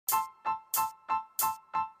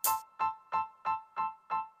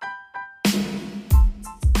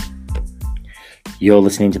You're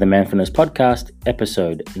listening to the Manfulness Podcast,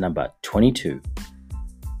 episode number 22.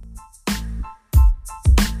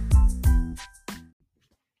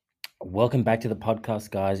 Welcome back to the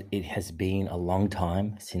podcast, guys. It has been a long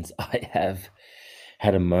time since I have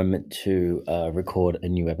had a moment to record a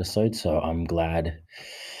new episode, so I'm glad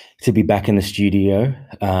to be back in the studio.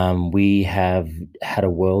 We have had a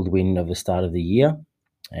whirlwind of the start of the year,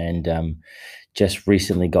 and just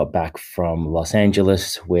recently got back from Los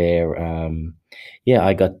Angeles where,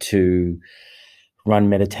 I got to run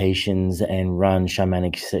meditations and run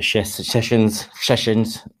shamanic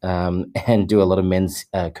sessions, and do a lot of men's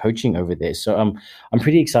coaching over there. So I'm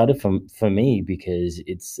pretty excited for me because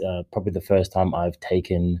it's probably the first time I've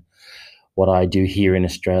taken what I do here in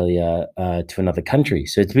Australia to another country.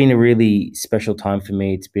 So it's been a really special time for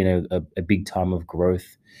me. It's been a big time of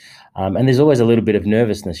growth. And there's always a little bit of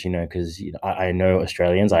nervousness, because I know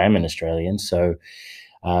Australians. I am an Australian, so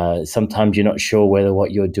sometimes you're not sure whether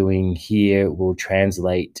what you're doing here will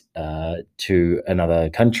translate to another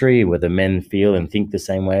country, whether men feel and think the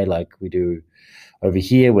same way like we do over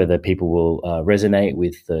here, whether people will resonate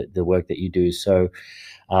with the work that you do. So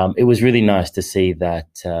it was really nice to see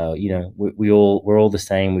that we're all the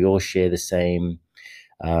same. We all share the same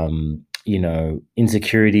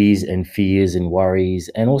insecurities and fears and worries,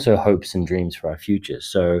 and also hopes and dreams for our future.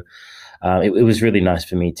 So it was really nice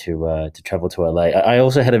for me to travel to LA. I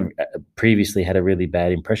also previously had a really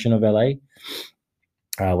bad impression of LA.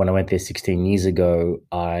 When I went there 16 years ago,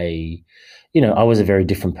 I was a very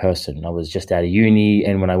different person. I was just out of uni,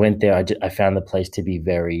 and when I went there, I found the place to be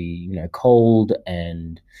very, cold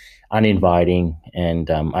and uninviting.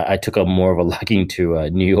 And I took more of a liking to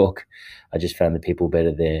New York. I just found the people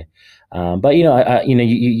better there. But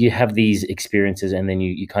you have these experiences, and then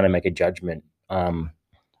you kind of make a judgment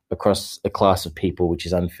across a class of people, which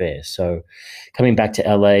is unfair. So coming back to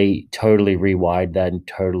LA totally rewired that and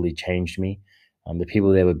totally changed me. The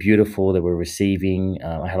people there were beautiful. They were receiving.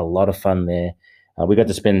 I had a lot of fun there. We got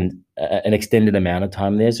to spend an extended amount of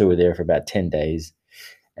time there. So we were there for about 10 days.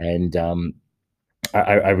 And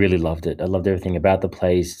I really loved it. I loved everything about the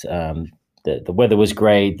place. The weather was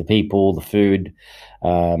great, the people, the food,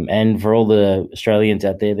 and for all the Australians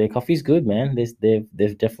out there, their coffee's good, man.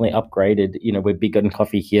 They've definitely upgraded. We're big on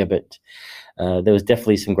coffee here, but there was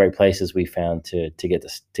definitely some great places we found to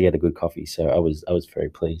get a good coffee. So I was very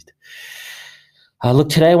pleased. Look,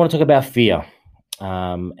 today I want to talk about fear.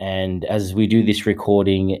 And as we do this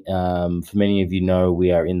recording, for many of you know, we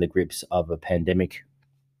are in the grips of a pandemic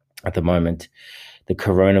at the moment. The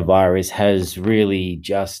coronavirus has really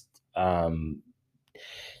just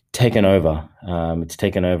taken over. It's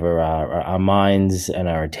taken over our minds and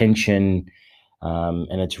our attention,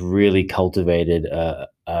 and it's really cultivated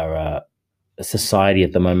our society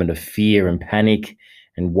at the moment of fear and panic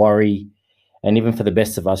and worry. And even for the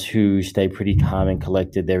best of us who stay pretty calm and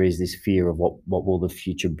collected, there is this fear of what will the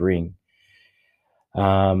future bring.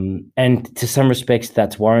 And to some respects,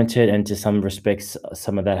 that's warranted, and to some respects,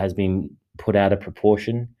 some of that has been put out of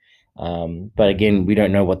proportion. But again, we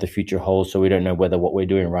don't know what the future holds, so we don't know whether what we're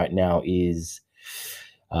doing right now is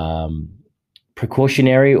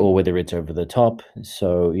precautionary or whether it's over the top.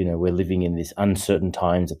 So, we're living in these uncertain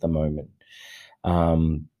times at the moment.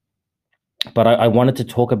 But I wanted to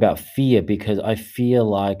talk about fear because I feel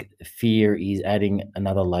like fear is adding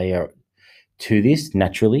another layer to this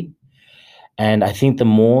naturally. And I think the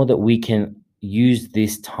more that we can use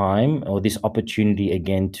this time or this opportunity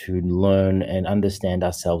again to learn and understand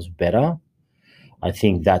ourselves better, I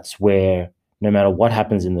think that's where no matter what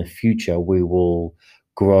happens in the future, we will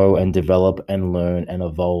grow and develop and learn and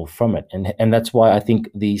evolve from it. And that's why I think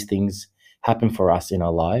these things happen for us in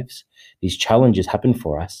our lives. These challenges happen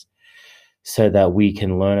for us so that we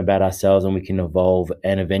can learn about ourselves and we can evolve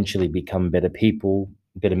and eventually become better people,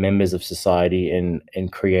 better members of society,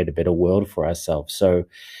 and create a better world for ourselves. So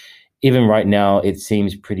even right now, it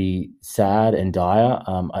seems pretty sad and dire.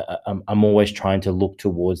 I'm always trying to look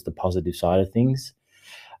towards the positive side of things,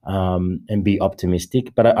 and be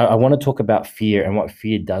optimistic. But I want to talk about fear and what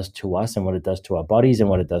fear does to us and what it does to our bodies and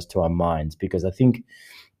what it does to our minds, because I think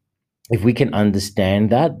if we can understand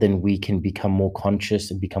that, then we can become more conscious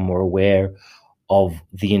and become more aware of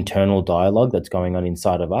the internal dialogue that's going on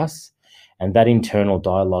inside of us. And that internal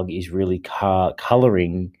dialogue is really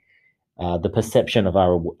coloring the perception of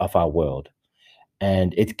our world.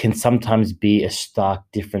 And it can sometimes be a stark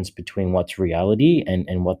difference between what's reality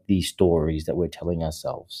and what these stories that we're telling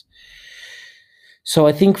ourselves. So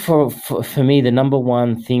I think for me, the number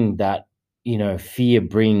one thing that, fear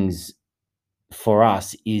brings for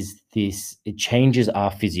us is this: it changes our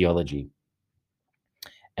physiology.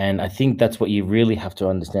 And I think that's what you really have to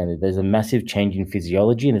understand, that there's a massive change in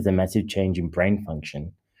physiology and there's a massive change in brain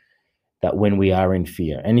function that when we are in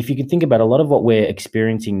fear. And if you can think about a lot of what we're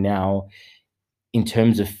experiencing now in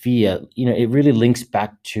terms of fear, it really links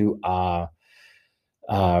back to our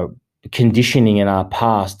conditioning in our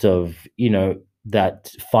past of, that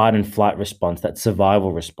fight and flight response, that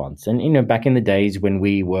survival response. And, back in the days when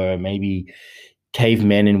we were maybe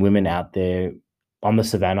cavemen and women out there on the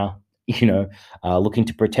savannah, looking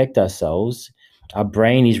to protect ourselves, our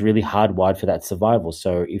brain is really hardwired for that survival.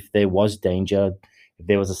 So if there was danger, if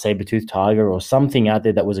there was a saber-toothed tiger or something out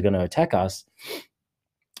there that was going to attack us,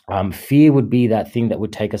 fear would be that thing that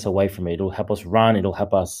would take us away from it. It'll help us run. It'll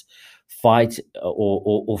help us fight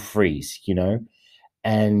or freeze,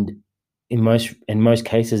 And in most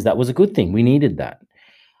cases, that was a good thing. We needed that.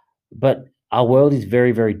 But our world is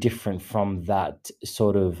very, very different from that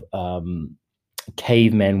sort of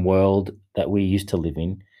caveman world that we used to live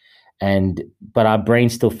in. But our brain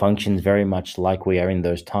still functions very much like we are in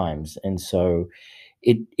those times. And so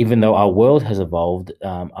even though our world has evolved,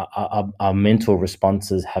 our mental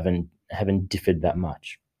responses haven't differed that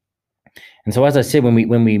much. And so, as I said, when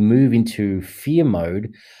we move into fear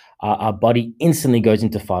mode, our body instantly goes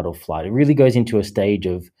into fight or flight. It really goes into a stage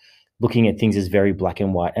of looking at things as very black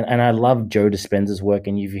and white. And I love Joe Dispenza's work.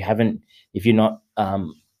 And if you're not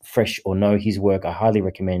fresh or know his work, I highly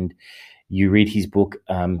recommend you read his book.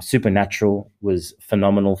 Supernatural was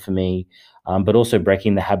phenomenal for me, but also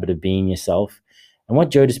Breaking the Habit of Being Yourself. And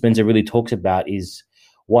what Joe Dispenza really talks about is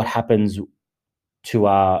what happens to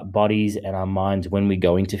our bodies and our minds when we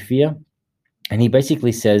go into fear. And he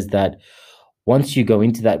basically says that once you go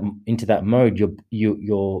into that mode,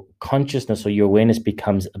 your consciousness or your awareness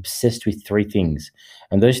becomes obsessed with three things.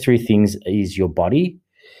 And those three things is your body,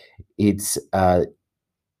 it's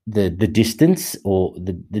the distance, or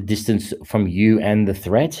the distance from you and the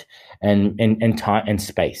threat, and time and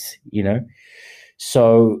space,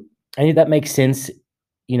 So, and that makes sense,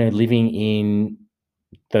 living in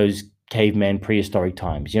those caveman prehistoric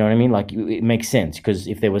times. You know what I mean? Like, it makes sense, because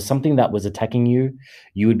if there was something that was attacking you,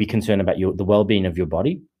 you would be concerned about the well-being of your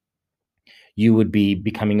body. You would be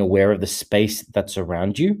becoming aware of the space that's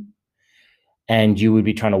around you, and you would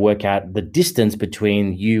be trying to work out the distance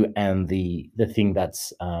between you and the thing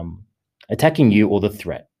that's attacking you, or the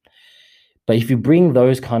threat. But if you bring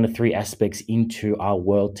those kind of three aspects into our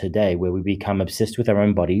world today, where we become obsessed with our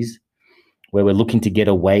own bodies, where we're looking to get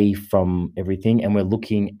away from everything, and we're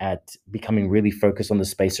looking at becoming really focused on the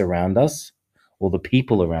space around us or the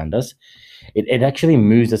people around us, it actually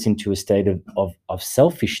moves us into a state of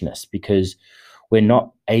selfishness, because we're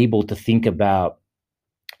not able to think about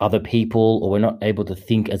other people, or we're not able to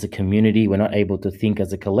think as a community. We're not able to think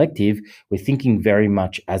as a collective. We're thinking very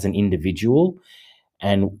much as an individual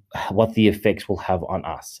and what the effects will have on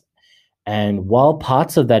us. And while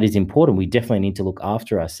parts of that is important, we definitely need to look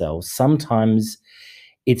after ourselves. Sometimes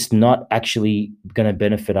it's not actually going to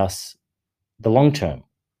benefit us the long term,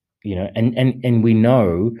 and we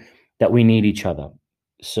know that we need each other.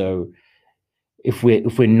 So if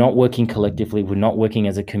we're not working collectively, we're not working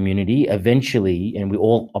as a community, eventually, and we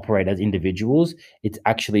all operate as individuals, it's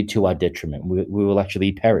actually to our detriment. We will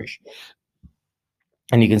actually perish.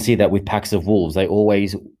 And you can see that with packs of wolves. They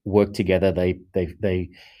always work together. They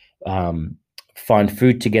find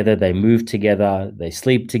food together. They move together. They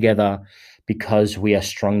sleep together, because we are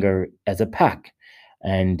stronger as a pack.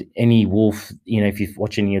 And any wolf, if you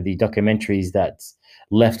watch any of the documentaries that's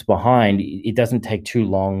left behind, it doesn't take too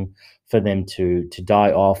long for them to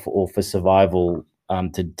die off, or for survival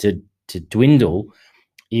to dwindle,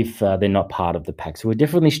 if they're not part of the pack. So we're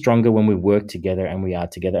definitely stronger when we work together, and we are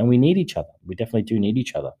together, and we need each other. We definitely do need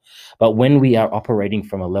each other. But when we are operating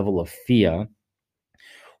from a level of fear,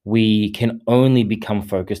 we can only become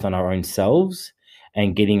focused on our own selves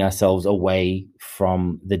and getting ourselves away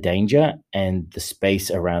from the danger and the space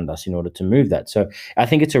around us in order to move that. So I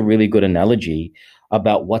think it's a really good analogy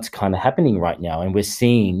about what's kind of happening right now. And we're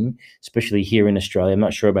seeing, especially here in Australia, I'm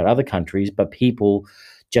not sure about other countries, but people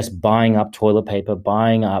just buying up toilet paper,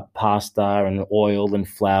 buying up pasta and oil and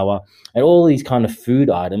flour and all these kind of food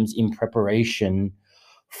items in preparation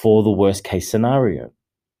for the worst case scenario.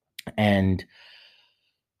 And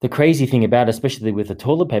the crazy thing about it, especially with the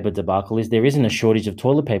toilet paper debacle, is there isn't a shortage of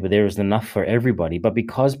toilet paper. There is enough for everybody. But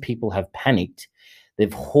because people have panicked,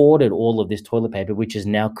 they've hoarded all of this toilet paper, which has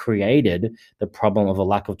now created the problem of a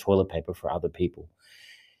lack of toilet paper for other people.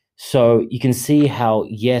 So you can see how,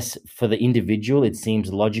 yes, for the individual, it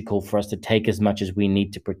seems logical for us to take as much as we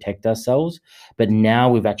need to protect ourselves. But now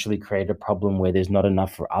we've actually created a problem where there's not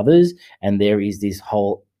enough for others. And there is this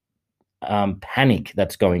whole panic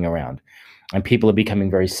that's going around. and people are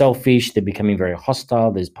becoming very selfish. They're becoming very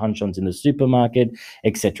hostile. There's punch-ons in the supermarket,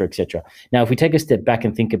 etc., etc. Now, if we take a step back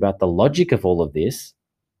and think about the logic of all of this,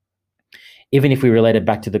 even if we relate it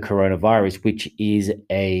back to the coronavirus, which is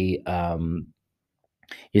a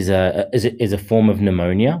form of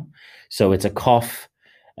pneumonia, so it's a cough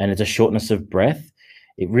and it's a shortness of breath.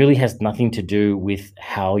 It really has nothing to do with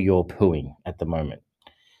how you're pooing at the moment.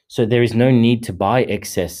 So there is no need to buy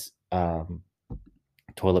excess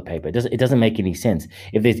toilet paper. It doesn't make any sense.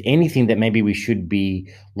 If there's anything that maybe we should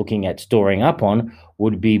be looking at storing up on,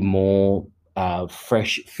 would be more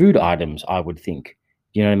fresh food items, I would think.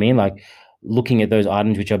 You know what I mean? Like looking at those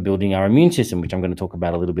items which are building our immune system, which I'm going to talk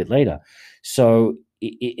about a little bit later. So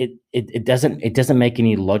it doesn't make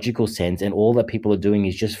any logical sense, and all that people are doing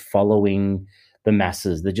is just following the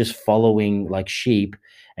masses. They're just following like sheep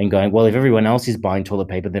and going, well, if everyone else is buying toilet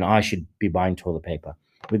paper, then I should be buying toilet paper,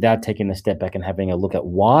 without taking a step back and having a look at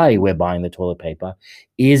why we're buying the toilet paper.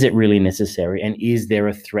 Is it really necessary? And is there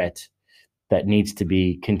a threat that needs to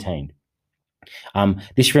be contained?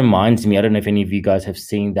 This reminds me, I don't know if any of you guys have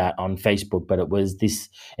seen that on Facebook, but it was this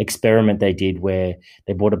experiment they did where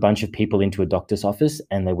they brought a bunch of people into a doctor's office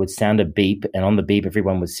and they would sound a beep, and on the beep,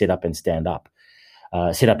 everyone would sit up and stand up,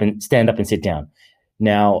 stand up and sit down.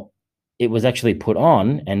 Now, it was actually put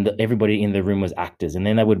on, and everybody in the room was actors, and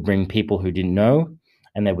then they would bring people who didn't know,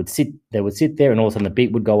 and they would sit there, and all of a sudden the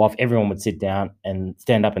beat would go off, everyone would sit down and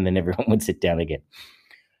stand up, and then everyone would sit down again.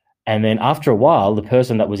 And then after a while, the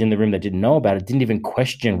person that was in the room that didn't know about it didn't even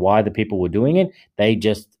question why the people were doing it. They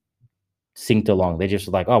just synced along. They just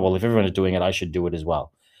were like, oh, well, if everyone is doing it, I should do it as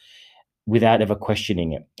well, without ever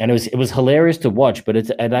questioning it. And it was hilarious to watch, but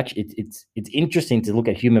it's interesting to look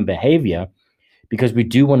at human behavior, because we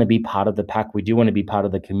do want to be part of the pack. We do want to be part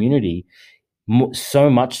of the community, so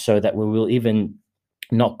much so that we will even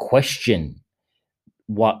not question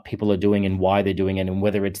what people are doing and why they're doing it and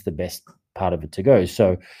whether it's the best part of it to go.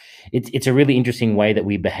 So it's a really interesting way that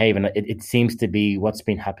we behave, and it seems to be what's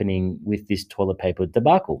been happening with this toilet paper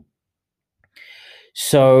debacle.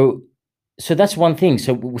 So that's one thing.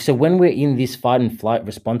 So when we're in this fight and flight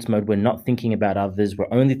response mode, we're not thinking about others,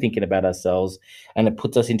 we're only thinking about ourselves, and it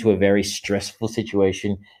puts us into a very stressful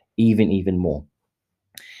situation even more.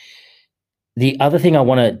 The other thing I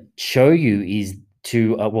want to show you is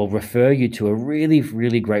to refer you to a really,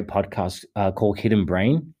 really great podcast called Hidden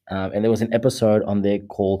Brain. And there was an episode on there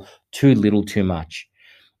called Too Little, Too Much.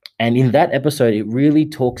 And in that episode, it really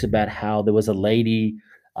talks about how there was a lady,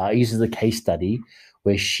 uses a case study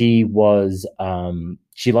where she was,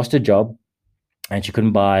 she lost her job and she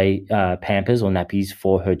couldn't buy Pampers or nappies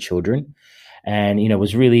for her children. And,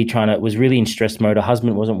 was really in stress mode. Her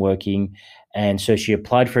husband wasn't working. And so she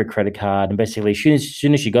applied for a credit card. And basically, as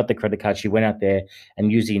soon as she got the credit card, she went out there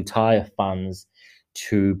and used the entire funds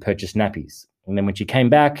to purchase nappies. And then when she came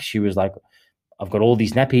back, she was like, I've got all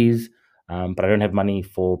these nappies, but I don't have money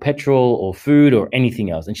for petrol or food or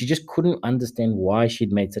anything else. And she just couldn't understand why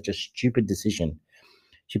she'd made such a stupid decision.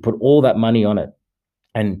 She put all that money on it.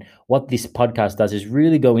 And what this podcast does is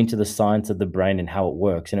really go into the science of the brain and how it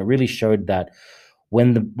works. And it really showed that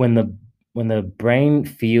when the brain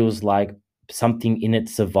feels like something in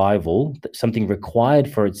its survival, something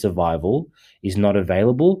required for its survival is not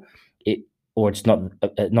available, or it's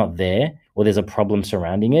not there, or there's a problem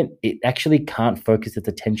surrounding it, it actually can't focus its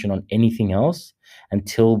attention on anything else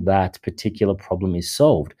until that particular problem is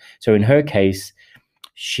solved. So in her case,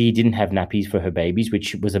 she didn't have nappies for her babies,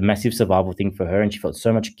 which was a massive survival thing for her. And she felt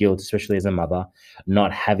so much guilt, especially as a mother,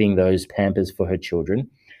 not having those Pampers for her children.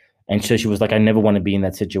 And so she was like, I never want to be in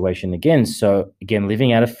that situation again. So again,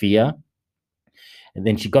 living out of fear. And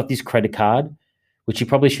then she got this credit card, which she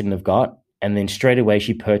probably shouldn't have got. And then straight away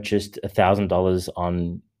she purchased $1,000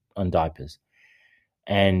 on diapers.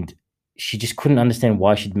 And she just couldn't understand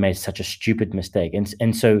why she'd made such a stupid mistake.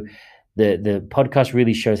 And so the podcast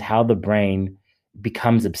really shows how the brain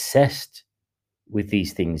becomes obsessed with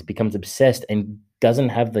these things, becomes obsessed and doesn't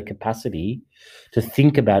have the capacity to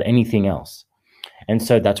think about anything else. And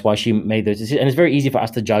so that's why she made those decisions. And it's very easy for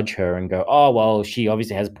us to judge her and go, oh, well, she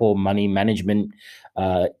obviously has poor money management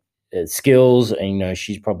skills, and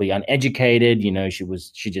she's probably uneducated.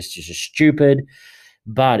 She's just stupid.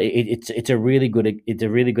 But it's a really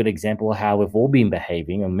good example of how we've all been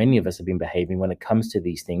behaving, or many of us have been behaving when it comes to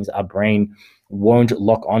these things. Our brain won't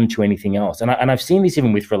lock on to anything else, and I've seen this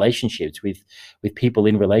even with relationships, with people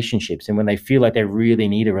in relationships, and when they feel like they really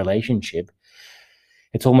need a relationship,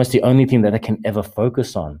 it's almost the only thing that they can ever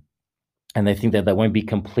focus on. And they think that they won't be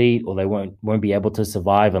complete, or they won't be able to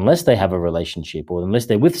survive unless they have a relationship or unless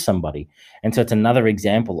they're with somebody. And so it's another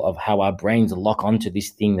example of how our brains lock onto this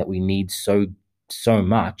thing that we need so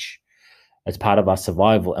much, as part of our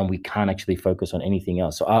survival, and we can't actually focus on anything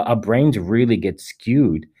else. So our brains really get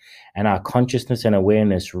skewed, and our consciousness and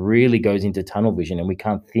awareness really goes into tunnel vision, and we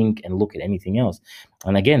can't think and look at anything else.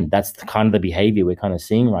 And again, that's kind of the behavior we're kind of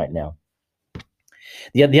seeing right now.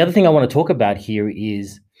 The other thing I want to talk about here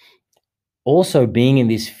is also being in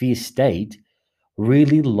this fear state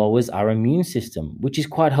really lowers our immune system, which is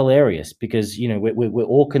quite hilarious because, we're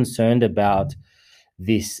all concerned about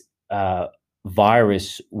this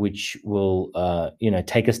virus, which will,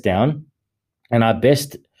 take us down. And our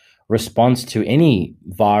best response to any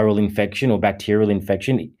viral infection or bacterial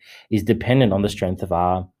infection is dependent on the strength of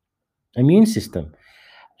our immune system.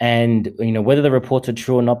 And, whether the reports are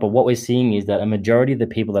true or not, but what we're seeing is that a majority of the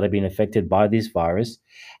people that have been affected by this virus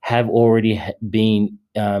have already been,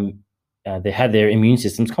 they had their immune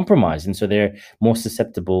systems compromised. And so they're more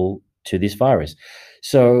susceptible to this virus.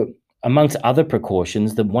 So amongst other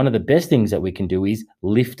precautions, one of the best things that we can do is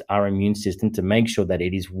lift our immune system to make sure that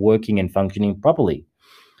it is working and functioning properly.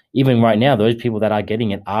 Even right now, those people that are getting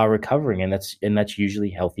it are recovering, and that's usually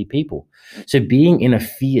healthy people. So being in a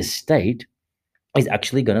fear state is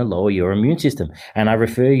actually going to lower your immune system. And I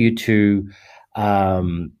refer you to a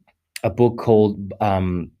book called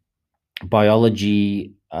Biology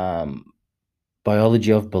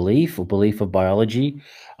of Belief, or Belief of Biology,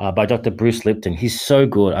 by Dr. Bruce Lipton. He's so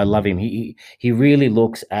good. I love him. He really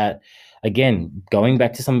looks at, again, going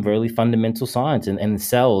back to some really fundamental science and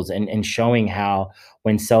cells, and showing how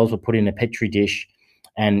when cells were put in a petri dish,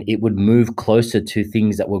 and it would move closer to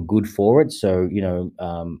things that were good for it. So,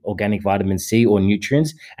 organic vitamin C or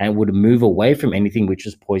nutrients, and it would move away from anything which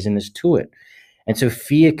was poisonous to it. And so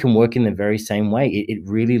fear can work in the very same way. It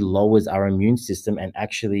really lowers our immune system and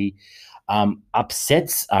actually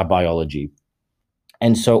upsets our biology.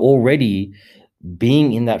 And so already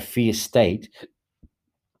being in that fear state,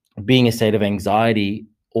 being a state of anxiety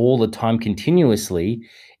all the time continuously,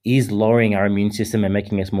 is lowering our immune system and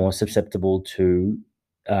making us more susceptible to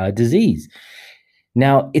disease.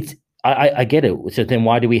 Now, I get it. So then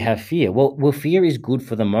why do we have fear? Well, fear is good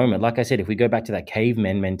for the moment. Like I said, if we go back to that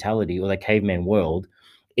caveman mentality or that caveman world,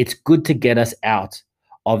 it's good to get us out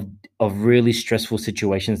of really stressful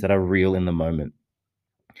situations that are real in the moment.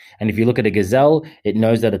 And if you look at a gazelle, it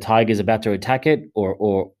knows that a tiger is about to attack it,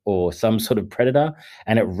 or some sort of predator,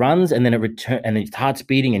 and it runs, and then it returns, and its heart's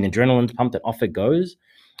beating and adrenaline's pumped, and off it goes.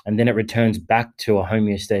 And then it returns back to a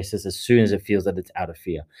homeostasis as soon as it feels that it's out of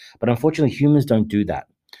fear. But unfortunately, humans don't do that.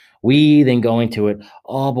 We then go into it,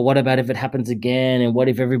 oh, but what about if it happens again? And what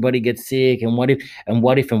if everybody gets sick? And what if, and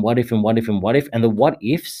what if, and what if, and what if, and what if? And the what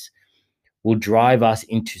ifs will drive us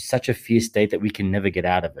into such a fear state that we can never get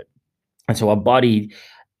out of it. And so our body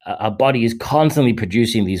is constantly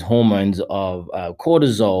producing these hormones of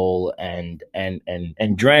cortisol and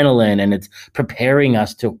adrenaline, and it's preparing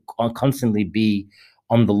us to constantly be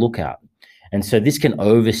on the lookout. And so this can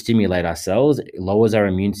overstimulate our cells, it lowers our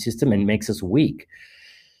immune system, and makes us weak.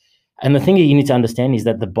 And the thing that you need to understand is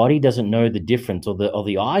that the body doesn't know the difference, or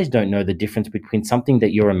the eyes don't know the difference between something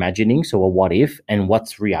that you're imagining, so a what if, and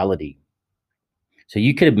what's reality. So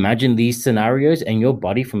you could imagine these scenarios, and your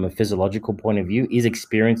body, from a physiological point of view, is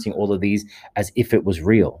experiencing all of these as if it was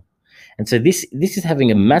real. And so this is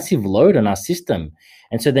having a massive load on our system.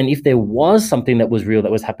 And so then if there was something that was real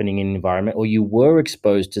that was happening in the environment, or you were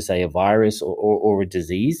exposed to, say, a virus or a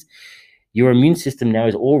disease, your immune system now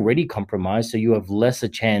is already compromised. So you have less a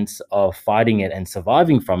chance of fighting it and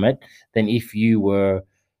surviving from it than if you were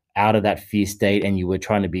out of that fear state and you were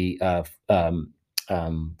trying to be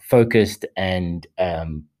focused and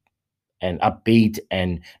upbeat,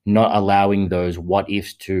 and not allowing those what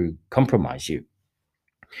ifs to compromise you.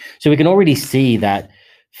 So we can already see that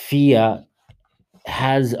fear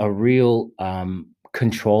has a real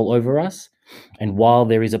control over us. And while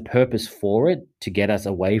there is a purpose for it to get us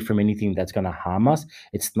away from anything that's going to harm us,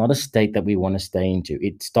 it's not a state that we want to stay into.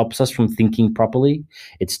 It stops us from thinking properly.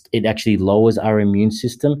 It actually lowers our immune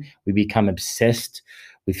system. We become obsessed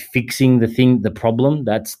with fixing the problem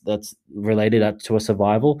that's related to a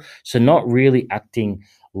survival. So not really acting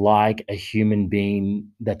like a human being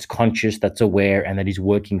that's conscious, that's aware, and that is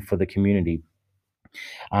working for the community.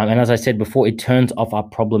 And as I said before, it turns off our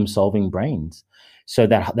problem-solving brains. So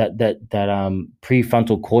that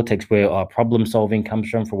prefrontal cortex, where our problem solving comes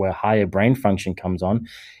from, for where higher brain function comes on,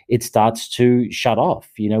 it starts to shut off.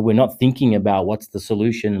 We're not thinking about what's the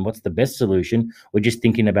solution, what's the best solution. We're just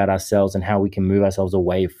thinking about ourselves and how we can move ourselves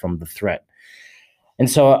away from the threat. And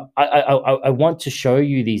so I want to show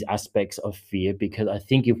you these aspects of fear, because I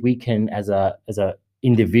think if we can, as a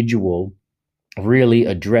individual, really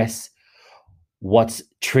address what's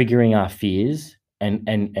triggering our fears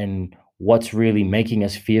and what's really making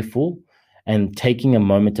us fearful, and taking a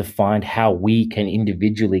moment to find how we can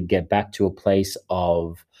individually get back to a place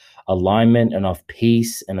of alignment and of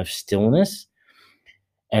peace and of stillness,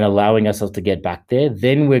 and allowing ourselves to get back there,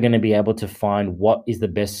 then we're going to be able to find what is the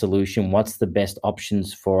best solution, what's the best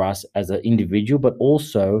options for us as an individual, but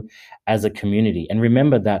also as a community. And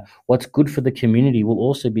remember that what's good for the community will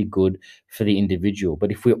also be good for the individual.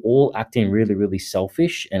 But if we're all acting really, really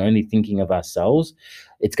selfish and only thinking of ourselves,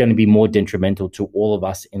 it's going to be more detrimental to all of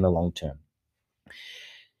us in the long term.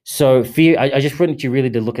 So fear, I just want you really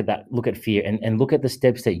to look at fear and look at the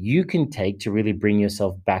steps that you can take to really bring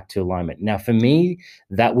yourself back to alignment. Now, for me,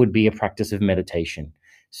 that would be a practice of meditation.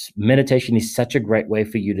 Meditation is such a great way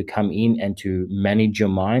for you to come in and to manage your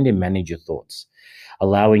mind and manage your thoughts,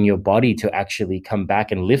 allowing your body to actually come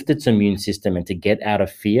back and lift its immune system and to get out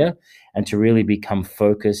of fear and to really become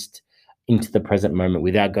focused into the present moment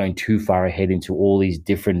without going too far ahead into all these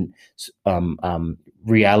different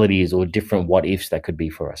realities or different what ifs that could be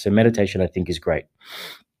for us. So meditation, I think, is great.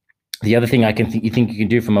 The other thing you think you can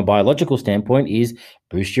do from a biological standpoint is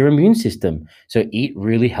boost your immune system. So eat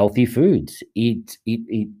really healthy foods, eat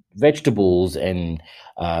vegetables and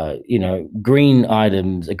green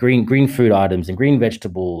items, green food items and green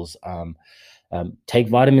vegetables. Take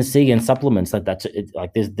vitamin C and supplements.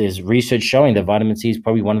 There's research showing that vitamin C is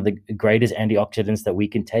probably one of the greatest antioxidants that we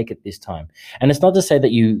can take at this time. And it's not to say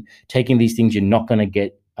that you taking these things, you're not going to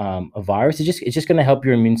get a virus. It's just going to help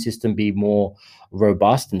your immune system be more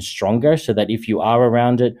robust and stronger, so that if you are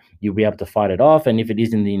around it, you'll be able to fight it off. And if it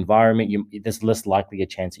is in the environment, there's less likely a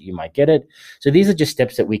chance that you might get it. So these are just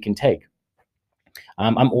steps that we can take.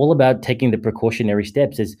 I'm all about taking the precautionary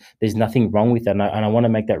steps. There's nothing wrong with that, and I want to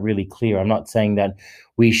make that really clear. I'm not saying that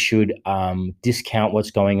we should discount what's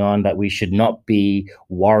going on, that we should not be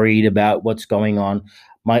worried about what's going on.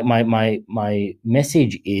 My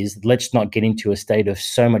message is, let's not get into a state of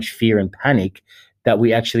so much fear and panic that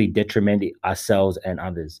we actually detriment ourselves and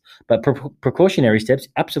others. But precautionary steps,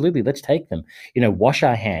 absolutely, let's take them. Wash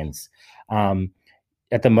our hands.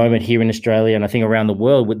 At the moment here in Australia, and I think around the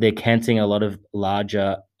world, they're cancelling a lot of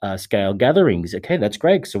larger scale gatherings. Okay, that's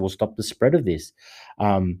great. So we'll stop the spread of this.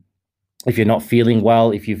 If you're not feeling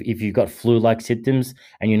well, if you've got flu-like symptoms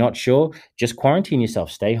and you're not sure, just quarantine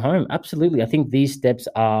yourself. Stay home. Absolutely, I think these steps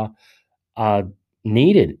are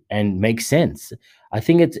needed and make sense. I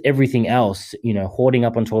think it's everything else, hoarding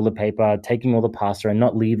up on toilet paper, taking all the pasta, and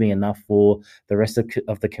not leaving enough for the rest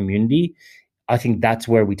of the community. I think that's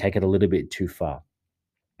where we take it a little bit too far.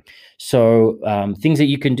 So things that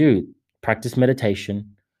you can do: practice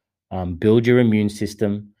meditation, build your immune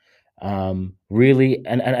system, really.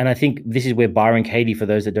 And I think this is where Byron Katie, for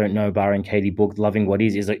those that don't know, Byron Katie book, Loving What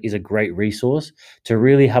Is a great resource to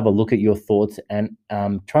really have a look at your thoughts and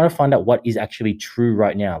trying to find out what is actually true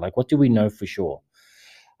right now. Like, what do we know for sure?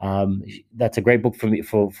 That's a great book for me.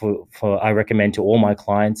 For I recommend to all my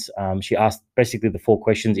clients. She asked basically the 4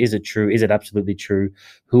 questions: is it true? Is it absolutely true?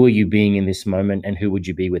 Who are you being in this moment, and who would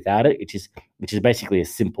you be without it? Which is basically a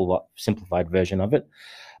simplified version of it.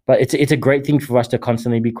 But it's a great thing for us to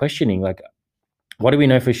constantly be questioning, like, what do we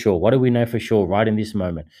know for sure? What do we know for sure right in this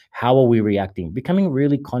moment? How are we reacting? Becoming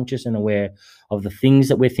really conscious and aware of the things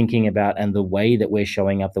that we're thinking about and the way that we're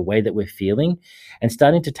showing up, the way that we're feeling, and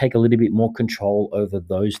starting to take a little bit more control over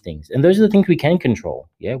those things. And those are the things we can control.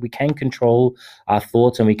 Yeah, we can control our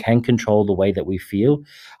thoughts and we can control the way that we feel.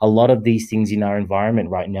 A lot of these things in our environment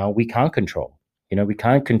right now, we can't control. We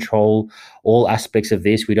can't control all aspects of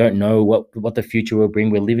this. We don't know what the future will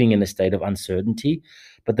bring. We're living in a state of uncertainty.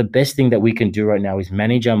 But the best thing that we can do right now is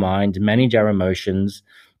manage our mind, manage our emotions,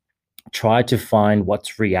 try to find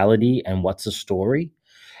what's reality and what's a story,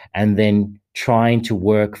 and then trying to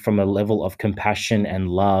work from a level of compassion and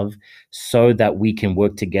love so that we can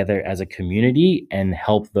work together as a community and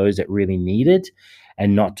help those that really need it,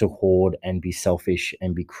 and not to hoard and be selfish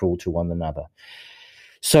and be cruel to one another.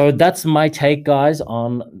 So that's my take, guys,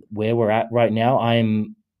 on where we're at right now.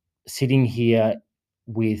 I'm sitting here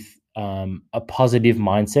with a positive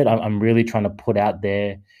mindset. I'm really trying to put out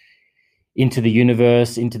there into the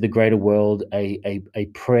universe, into the greater world, a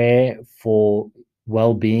prayer for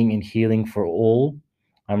well-being and healing for all.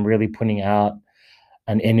 I'm really putting out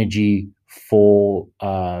an energy for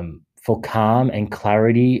calm and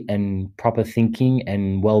clarity and proper thinking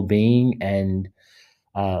and well-being, and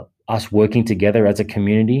us working together as a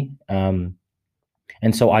community.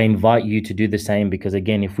 And so I invite you to do the same, because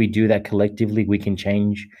again, if we do that collectively, we can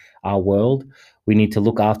change our world. We need to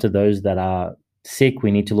look after those that are sick.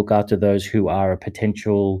 We need to look after those who are a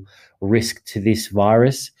potential risk to this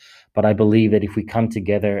virus. But I believe that if we come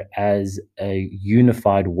together as a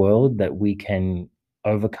unified world, that we can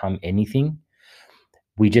overcome anything.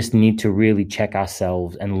 we just need to really check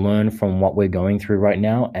ourselves and learn from what we're going through right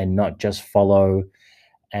now, and not just follow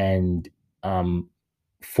and um,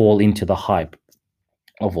 fall into the hype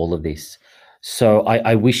of all of this. So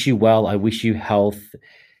I wish you well. I wish you health.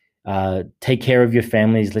 Take care of your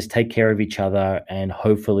families. Let's take care of each other, and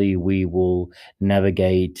hopefully we will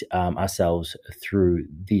navigate ourselves through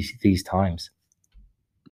these times.